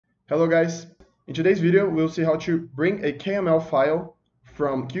Hello guys, in today's video we'll see how to bring a KML file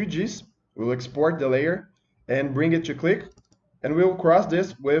from QGIS. We'll export the layer and bring it to Qlik, and we'll cross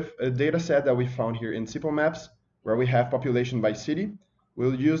this with a data set that we found here in Simple Maps where we have population by city.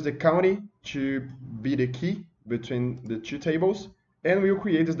 We'll use the county to be the key between the two tables, and we'll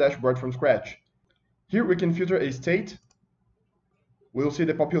create this dashboard from scratch. Here we can filter a state. We'll see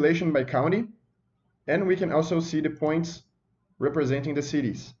the population by county, and we can also see the points representing the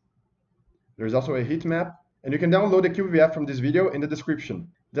cities. There's also a heat map, and you can download the QGIS from this video in the description.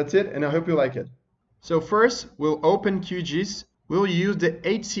 That's it, and I hope you like it. So first, we'll open QGIS. We'll use the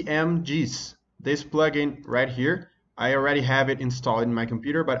HCM GIS, this plugin right here. I already have it installed in my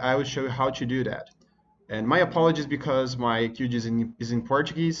computer, but I will show you how to do that. And my apologies because my QGIS is in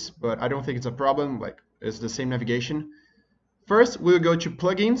Portuguese, but I don't think it's a problem, like it's the same navigation. First, we'll go to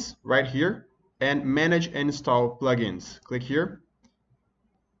plugins right here and manage and install plugins. Click here.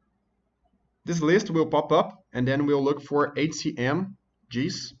 This list will pop up, and then we'll look for HCM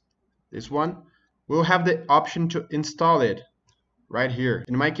GIS, this one. We'll have the option to install it right here.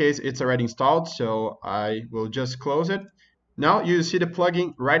 In my case, it's already installed, so I will just close it. Now you see the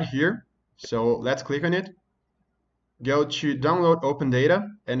plugin right here, so let's click on it. Go to Download Open Data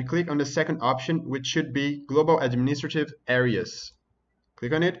and click on the second option, which should be Global Administrative Areas.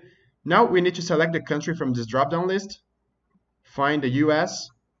 Click on it. Now we need to select the country from this drop-down list. Find the US.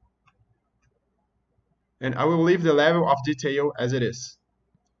 And I will leave the level of detail as it is.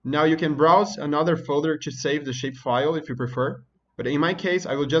 Now you can browse another folder to save the shapefile if you prefer, but in my case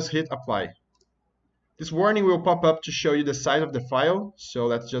I will just hit apply. This warning will pop up to show you the size of the file, so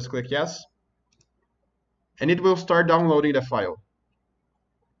let's just click yes. And it will start downloading the file.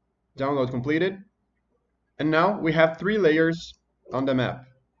 Download completed. And now we have 3 layers on the map.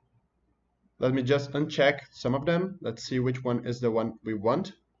 Let me just uncheck some of them. Let's see which one is the one we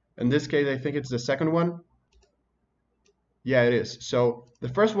want. In this case, I think it's the second one. Yeah, it is. So the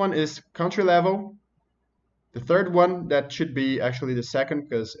first one is country level. The third one, that should be actually the second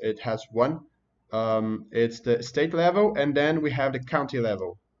because it has one. It's the state level, and then we have the county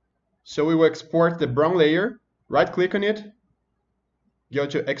level. So we will export the brown layer, right click on it, go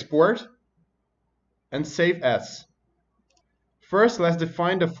to export, and save as. First, let's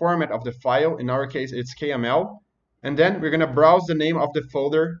define the format of the file. In our case, it's KML. And then we're going to browse the name of the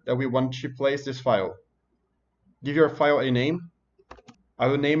folder that we want to place this file. Give your file a name. I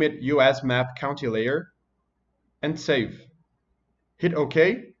will name it US Map County Layer and save. Hit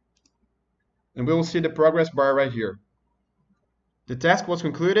OK, and we will see the progress bar right here. The task was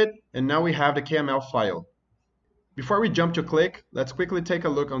concluded, and now we have the KML file. Before we jump to Qlik, let's quickly take a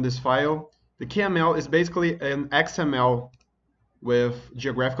look on this file. The KML is basically an XML with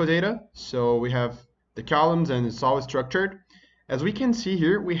geographical data. So we have the columns, and it's all structured. As we can see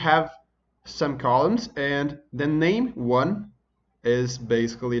here, we have some columns, and the name 1 is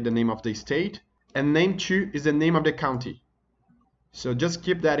basically the name of the state, and name 2 is the name of the county. So just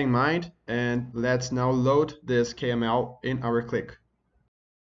keep that in mind, and let's now load this KML in our Qlik.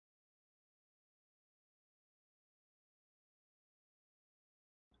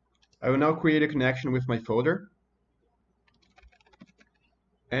 I will now create a connection with my folder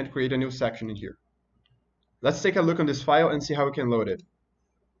and create a new section in here. Let's take a look on this file and see how we can load it.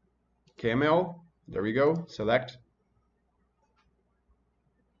 KML, there we go, select.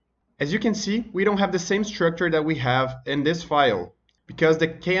 As you can see, we don't have the same structure that we have in this file because the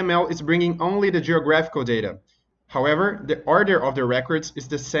KML is bringing only the geographical data. However, the order of the records is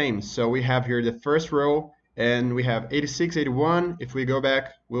the same. So we have here the first row, and we have 86, 81. If we go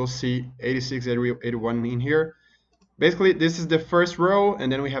back, we'll see 86, 81 in here. Basically, this is the first row,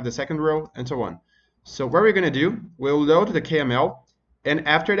 and then we have the second row, and so on. So what we're going to do, we'll load the KML, and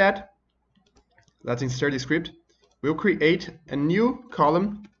after that, let's insert the script. We'll create a new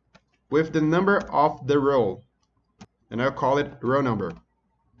column with the number of the row, and I'll call it row number.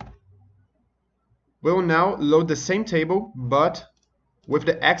 We'll now load the same table, but with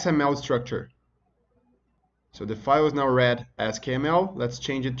the XML structure. So the file is now read as KML. Let's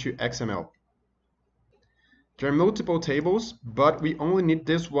change it to XML. There are multiple tables, but we only need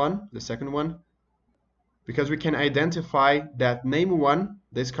this one, the second one, because we can identify that name 1,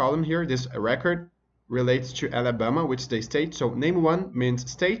 this column here, this record, relates to Alabama, which is the state. So name 1 means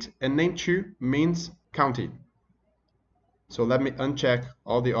state, and name 2 means county. So let me uncheck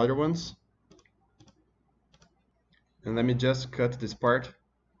all the other ones. And let me just cut this part.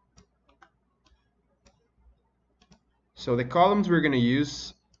 So the columns we're going to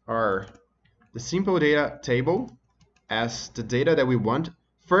use are the simple data table as the data that we want.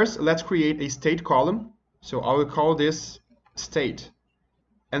 First, let's create a state column. So I will call this state.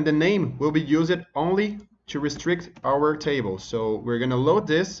 And the name will be used only to restrict our table. So we're going to load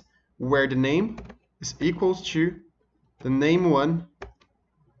this where the name is equals to the name1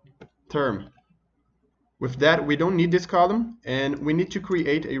 term. With that, we don't need this column, and we need to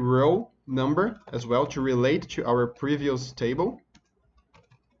create a row number as well to relate to our previous table.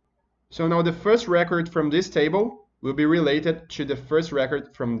 So now the first record from this table will be related to the first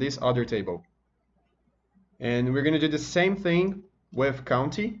record from this other table. And we're going to do the same thing with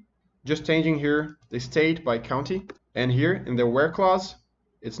county, just changing here the state by county. And here in the where clause,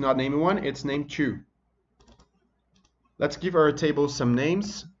 it's not name1, it's name2. Let's give our table some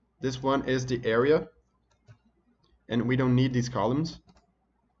names. This one is the area, and we don't need these columns.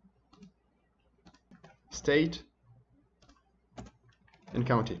 State and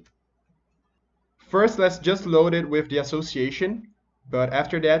county. First, let's just load it with the association, but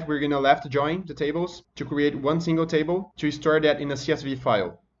after that we're going to left join the tables to create one single table to store that in a CSV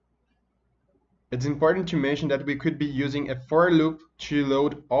file. It's important to mention that we could be using a for loop to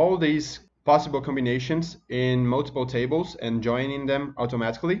load all these possible combinations in multiple tables and joining them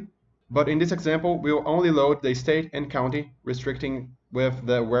automatically. But in this example, we'll only load the state and county, restricting with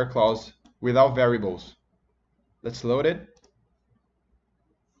the where clause without variables. Let's load it.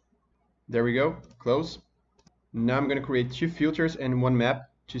 There we go, close. Now I'm going to create two filters and one map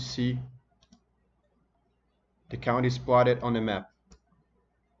to see the counties plotted on the map.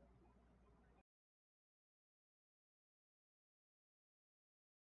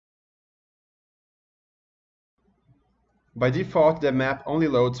 By default, the map only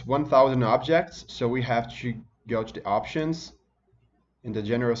loads 1000 objects, so we have to go to the options in the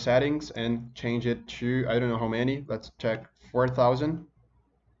general settings and change it to, I don't know how many, let's check 4000.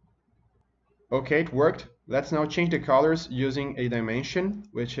 Okay, it worked. Let's now change the colors using a dimension,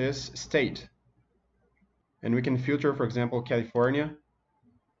 which is state. And we can filter, for example, California.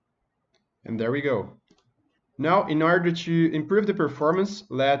 And there we go. Now, in order to improve the performance,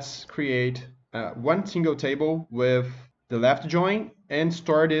 let's create one single table with the left join and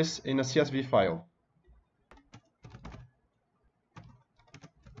store this in a CSV file.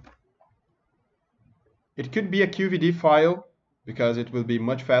 It could be a QVD file because it will be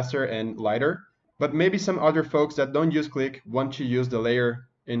much faster and lighter, but maybe some other folks that don't use Qlik want to use the layer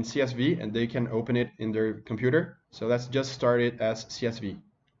in CSV and they can open it in their computer. So let's just start it as CSV.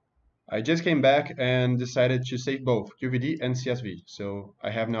 I just came back and decided to save both QVD and CSV. So I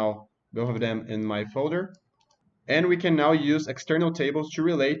have now both of them in my folder. And we can now use external tables to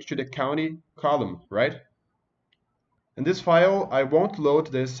relate to the county column, right? In this file, I won't load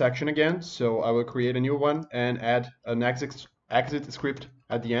this section again, so I will create a new one and add an exit script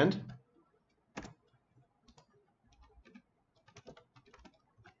at the end.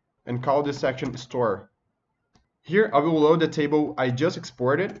 And call this section store. Here I will load the table I just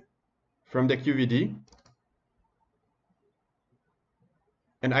exported from the QVD.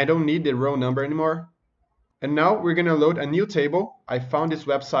 And I don't need the row number anymore. And now we're going to load a new table. I found this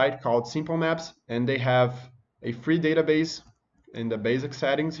website called Simple Maps, and they have a free database in the basic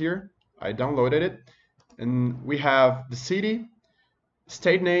settings here. I downloaded it. And we have the city,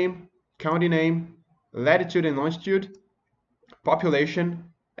 state name, county name, latitude and longitude, population,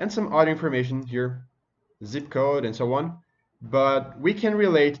 and some other information here, zip code and so on. But we can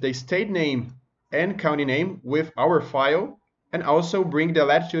relate the state name and county name with our file and also bring the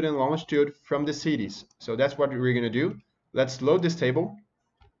latitude and longitude from the cities. So that's what we're going to do. Let's load this table.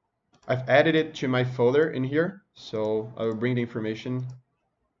 I've added it to my folder in here. So I will bring the information,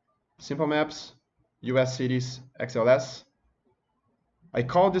 Simple Maps, US Cities, XLS. I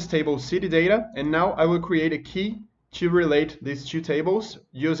call this table City Data, and now I will create a key to relate these two tables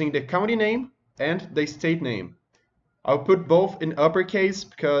using the county name and the state name. I'll put both in uppercase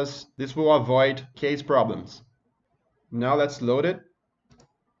because this will avoid case problems. Now let's load it.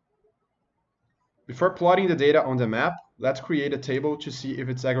 Before plotting the data on the map, let's create a table to see if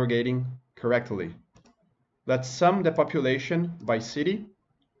it's aggregating correctly. Let's sum the population by city.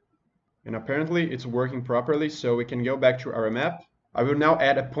 And apparently it's working properly, so we can go back to our map. I will now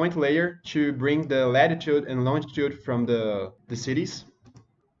add a point layer to bring the latitude and longitude from the cities.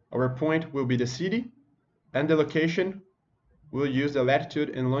 Our point will be the city, and the location will use the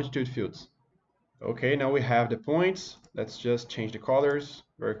latitude and longitude fields. Okay, now we have the points. Let's just change the colors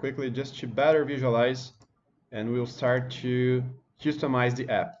very quickly just to better visualize, and we'll start to customize the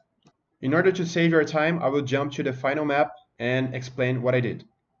app. In order to save your time, I will jump to the final map and explain what I did.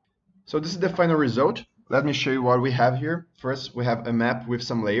 So this is the final result. Let me show you what we have here. First, we have a map with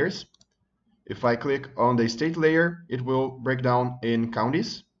some layers. If I click on the state layer, it will break down in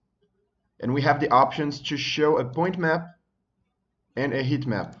counties. And we have the options to show a point map and a heat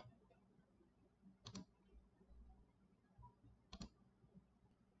map.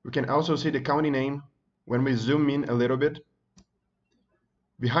 We can also see the county name when we zoom in a little bit.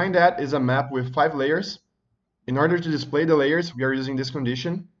 Behind that is a map with 5 layers. In order to display the layers, we are using this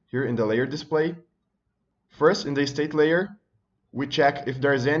condition here in the layer display. First, in the state layer, we check if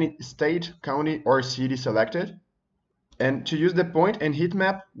there is any state, county, or city selected. And to use the point and heat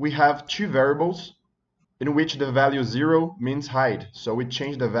map, we have 2 variables in which the value 0 means height. So we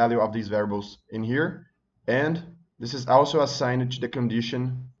change the value of these variables in here. And this is also assigned to the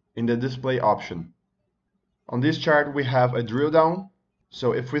condition in the display option. On this chart, we have a drill down.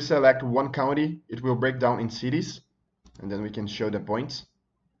 So if we select one county, it will break down in cities. And then we can show the points.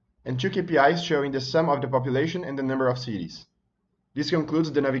 And 2 KPIs showing the sum of the population and the number of cities. This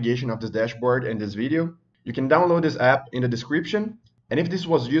concludes the navigation of this dashboard and this video. You can download this app in the description. And if this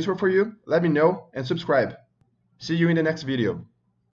was useful for you, let me know and subscribe. See you in the next video.